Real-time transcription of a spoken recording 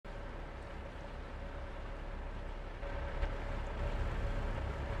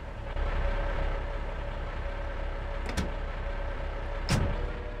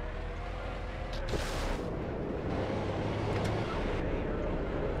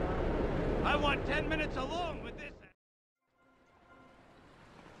I want 10 minutes alone with this.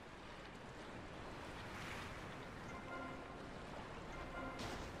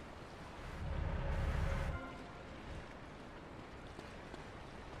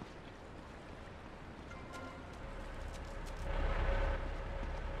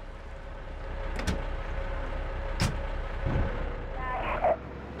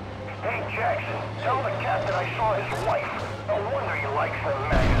 Hey, Jackson, tell the captain I saw his wife. No wonder he likes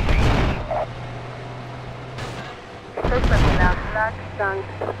them magazines.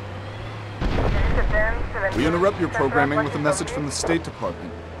 We interrupt your programming with a message from the State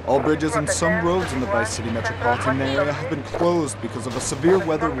Department. All bridges and some roads in the Vice City metropolitan area have been closed because of a severe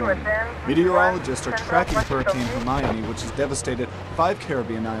weather warning. Meteorologists are tracking Hurricane Hermione, which has devastated 5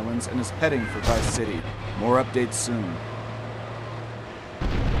 Caribbean islands and is heading for Vice City. More updates soon.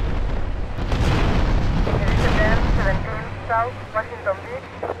 South Washington Beach.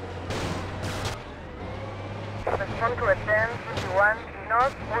 Respond to a 1021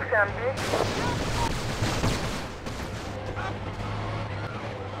 North Ocean Beach.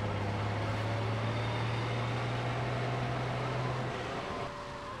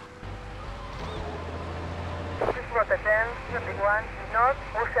 This was a 1021 North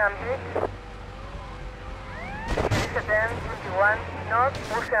Ocean Beach. This is a 1021 North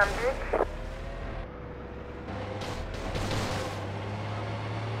Ocean Beach.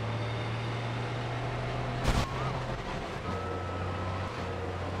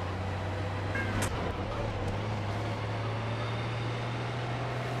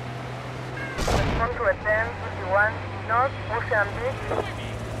 Respond to a 1021 North Ocean Beach.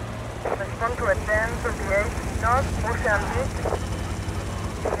 Respond to a 1028 North Ocean Beach.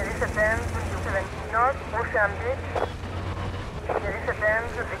 There is a 1027 North Ocean Beach. There is a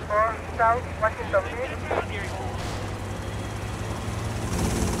 1034 South Washington Beach.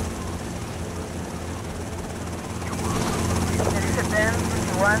 There is a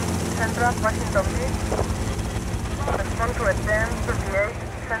 1021 Central Washington Beach. Respond to a 1038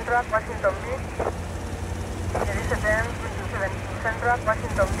 Central Washington Beach. There is a 1027 Central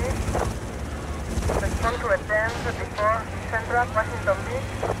Washington Beach. Respond to a 1034 Central Washington Beach.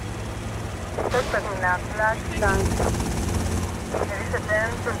 Termina flash tank. There is a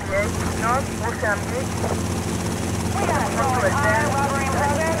 1028 North Ocean Beach. Respond to a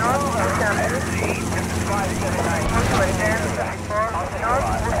 1038 North Ocean Beach. Respond to a 1034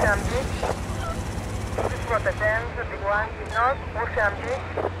 North Ocean Beach. This was a 1031 North Ocean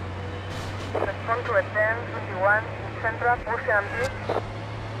Beach. Respond to a 1021 Central Ocean Beach.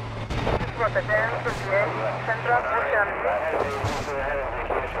 This was a 1028 Central Ocean Beach.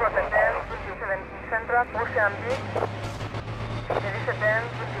 This was a 1027 Central Ocean Beach. There is a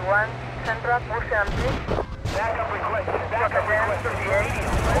 1021 Central Ocean Beach. Backup requested. This was a 1028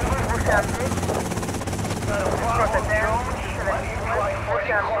 Ocean Beach. This was a 1027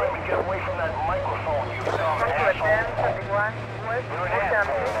 Ocean Beach. Get away from that microphone, you dumb Respond to a asshole. 1031 West Ocean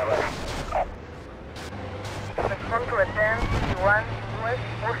Beach. Respond to a 1031 West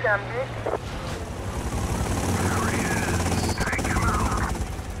Ocean Beach.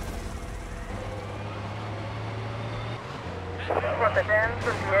 This was a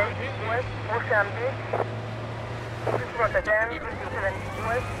 1028 West Ocean Beach. This was a 1027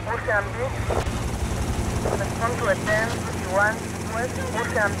 West Ocean Beach. Respond to a 1031 West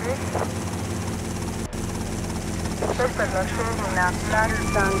Ocean Beach. Suspect was shooting a flash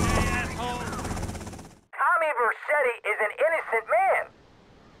tank. Tommy Vercetti is an innocent man.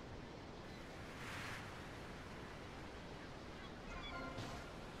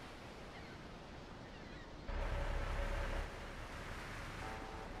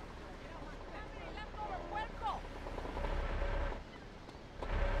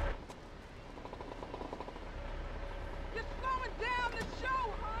 You're slowing down the show,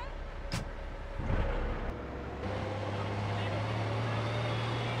 huh?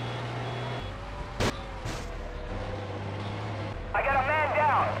 I got a man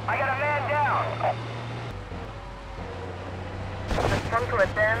down. I got a man down. Respond to a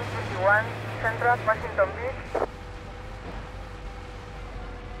 1051 Central Washington Beach.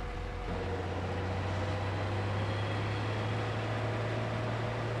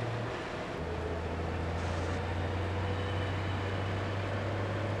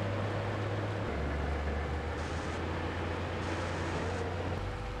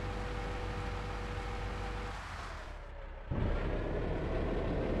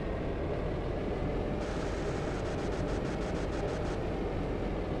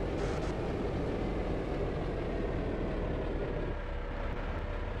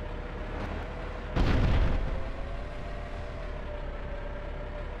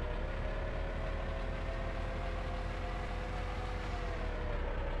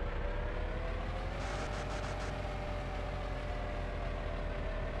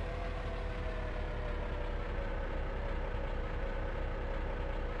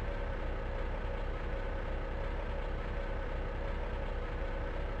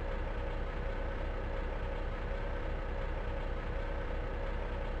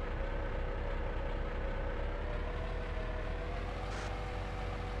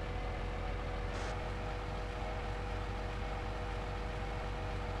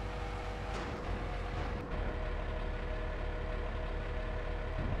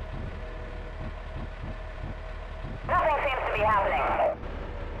 be happening.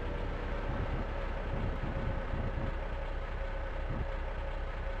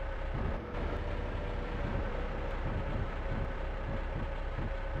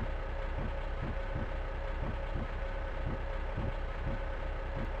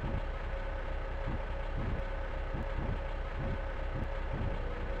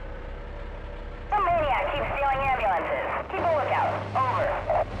 Some maniac keeps stealing ambulances. Keep a lookout. Over.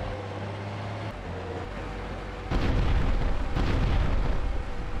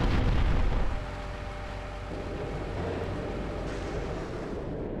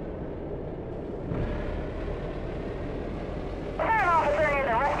 Is there an officer near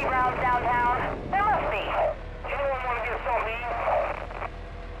the Rusty Browns downtown? There must be. Anyone want to get something?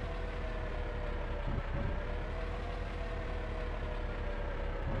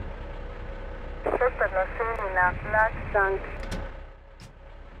 Suspect was seen in a flat tank.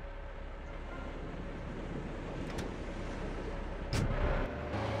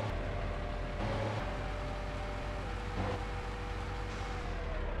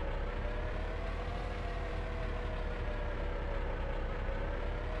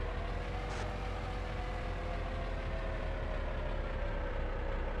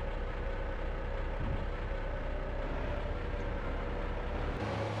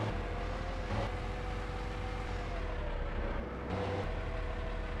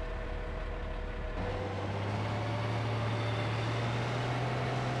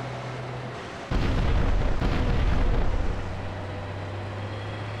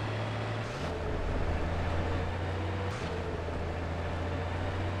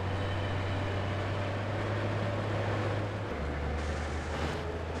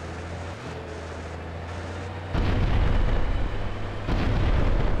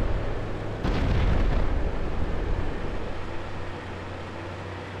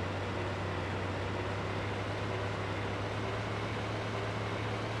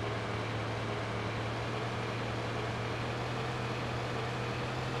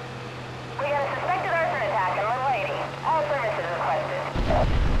 We got a suspected arson attack in Little Lady. All services requested.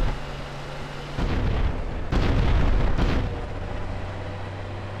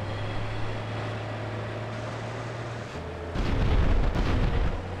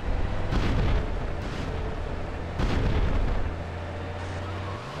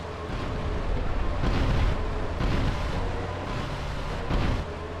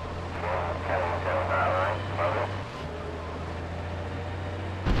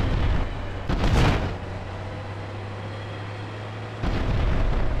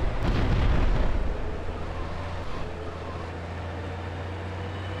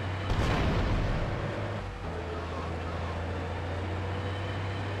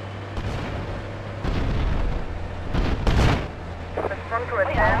 Respond to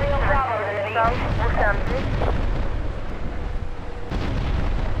We got real problems in the attempt South Mozambique.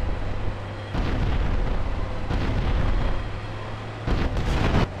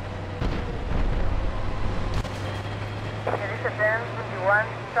 There is a 1021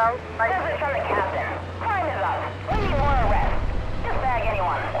 South Message from the captain. Time is up. We need more arrests. Just bag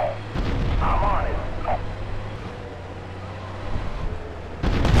anyone. I'm on it.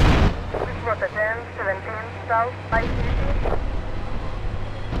 This was a 1017 South ICC.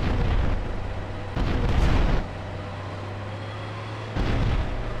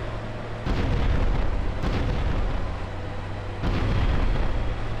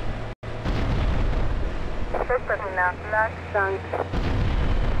 Suspect in a flat tank.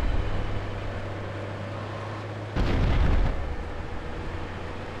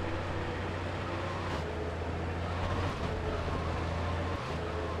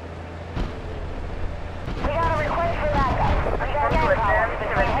 We got a request for backup. We got gang problems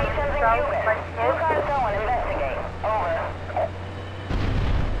between Haitians and Cubans. You guys go and investigate. Over.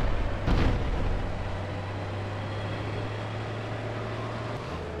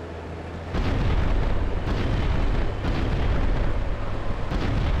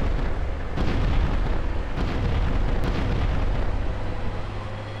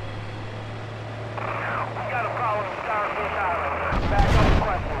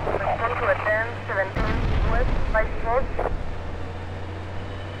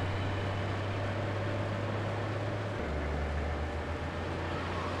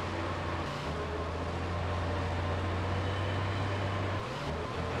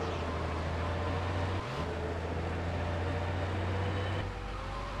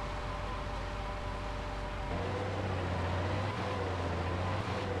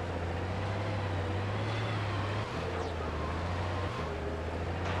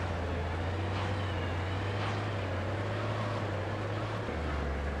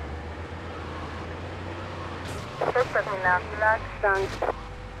 terminal, flag stand.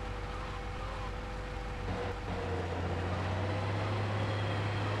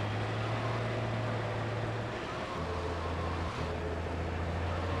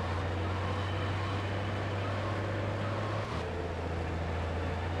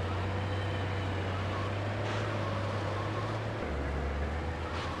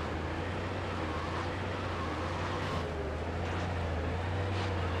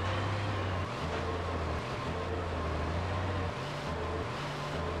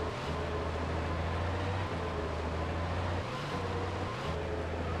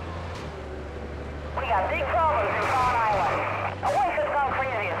 We got big problems in Fawn Island. A wife has gone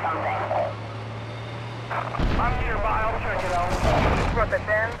crazy or something. I'm nearby, I'll check it out. This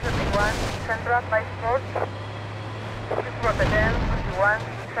Rotterdam 21, Central by Sport. This Rotterdam 21,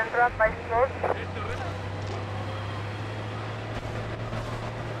 Central by Sport.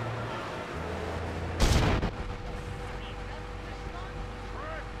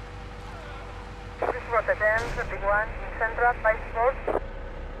 This Rotterdam 21, Central by Sport.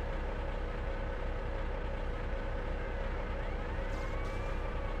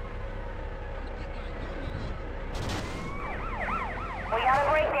 We got a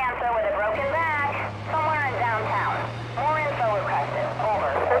breakdancer with a broken back. Somewhere in downtown. More info requested.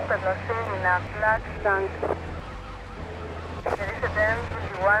 Over. Suspect not seen in a flag stand. There is a Dem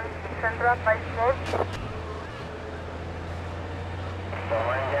 21, Central by Sport.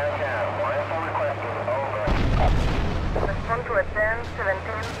 Somewhere in downtown. More info requested. Over. Respond to a Dem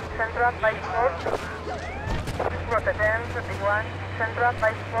 17, Central by Sport. This Rotterdam 31, Central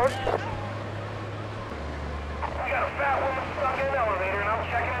by Sport. We got a fat woman stuck in an elevator and I'm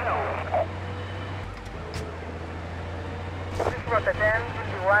checking it out. This Rotterdam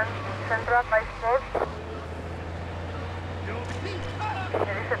 21, Central by Sport.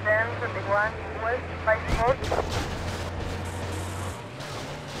 There is a Dem 21, West by Sport.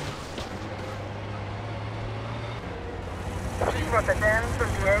 This Rotterdam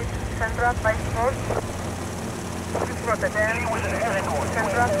 28, Central by Sport. This Rotterdam 27,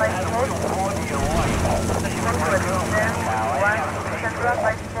 Central by Sport. Respond to a Dem 21, Central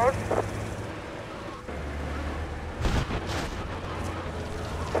by Sport.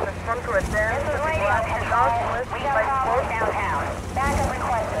 Respond to a Dem 21, Northwest We got by problems Sport. downtown. Backup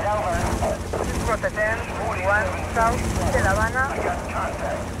requested. Over. This Rotterdam 21, South de La Habana.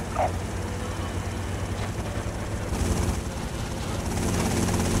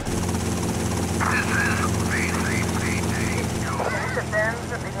 There is a Dem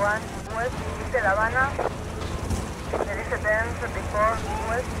 31, West de La Habana. There is a Dem 34,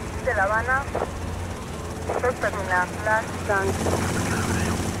 West de La Habana. Suspect in a flag stand.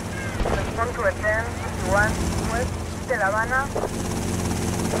 Respond to a Dem 51, West de La Habana.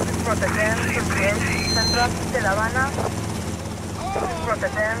 This Rotterdam 58, Central de La Habana. This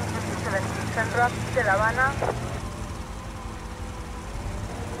Rotterdam 57, Central de La Habana.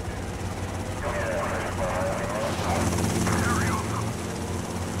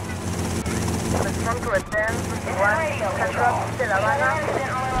 Respond to a Dem 51, Central de La Habana.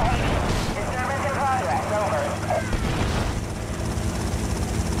 Disturbance in progress. Over.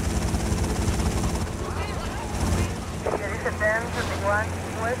 There is a Dem 31,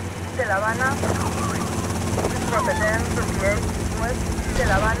 West de La Habana. This Rotterdam 28, West de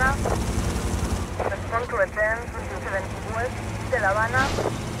La Habana. Respond to a Dem 27, West de La Habana.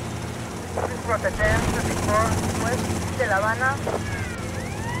 This Rotterdam 34, West de La Habana.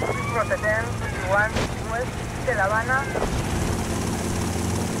 This Rotterdam 21, West de La Habana.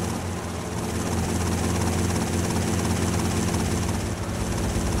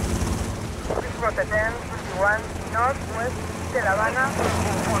 This Rotterdam 21, Northwest de La Habana.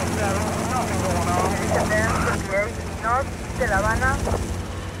 There is a Dem 28, North de La Habana.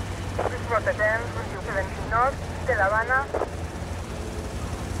 This Rotterdam 27, North de La Habana.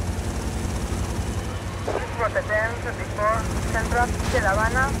 This Rotterdam 34, Central de La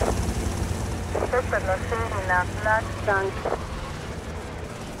Habana. Suspect not seen in a flag stand.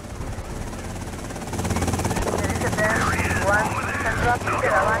 There is a Dem 21, Central de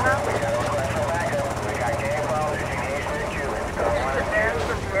La Habana. There is a Dem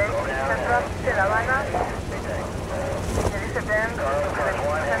 28, Central de La Habana. There is a Dem 27,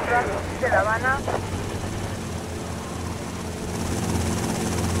 Central de La Habana.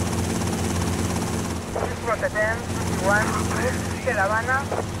 This Rotterdam 21, East de La Habana.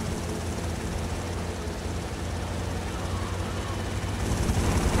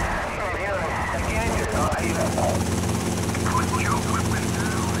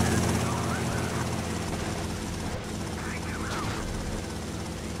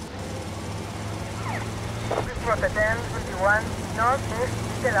 This Rotterdam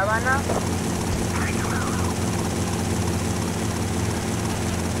Havana.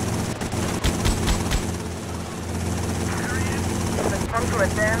 Respond to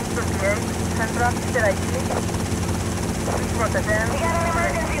attend 38 Central Easter ID. Please not attend We got an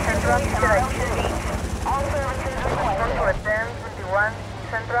emergency Central situation Easter on ID. Ocean Beach. All services Respond to requested. attend 21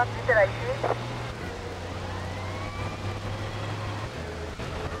 Central Easter ID.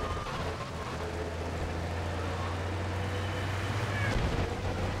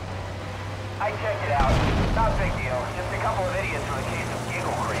 I checked it out. Not a big deal. Just a couple of idiots with a case of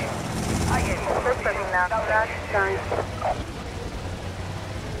giggle cream. I gave them a Suspect in Nothing. Flash sign.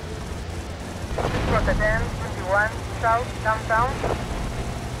 Please not attend 21 South Downtown.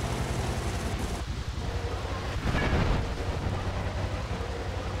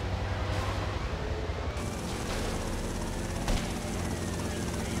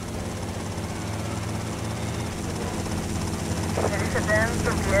 There is a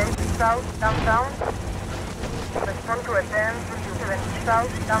 1028 South Downtown. Respond to a 1027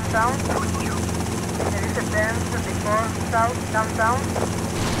 South Downtown. There is a 1024 South Downtown.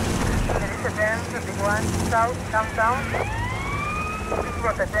 There is a 1021 South Downtown. Please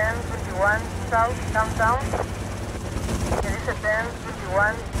plot a 1021 South Downtown. There is a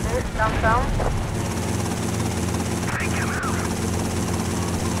 1021 East Downtown.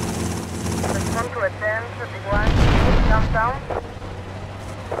 Respond to a 1031 East Downtown.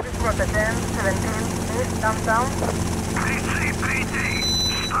 Please plot a 1017 East Downtown.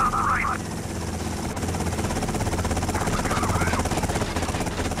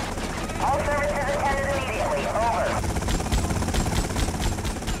 All services attended immediately. Over.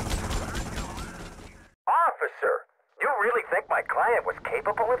 Officer, you really think my client was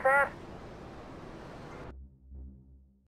capable of that?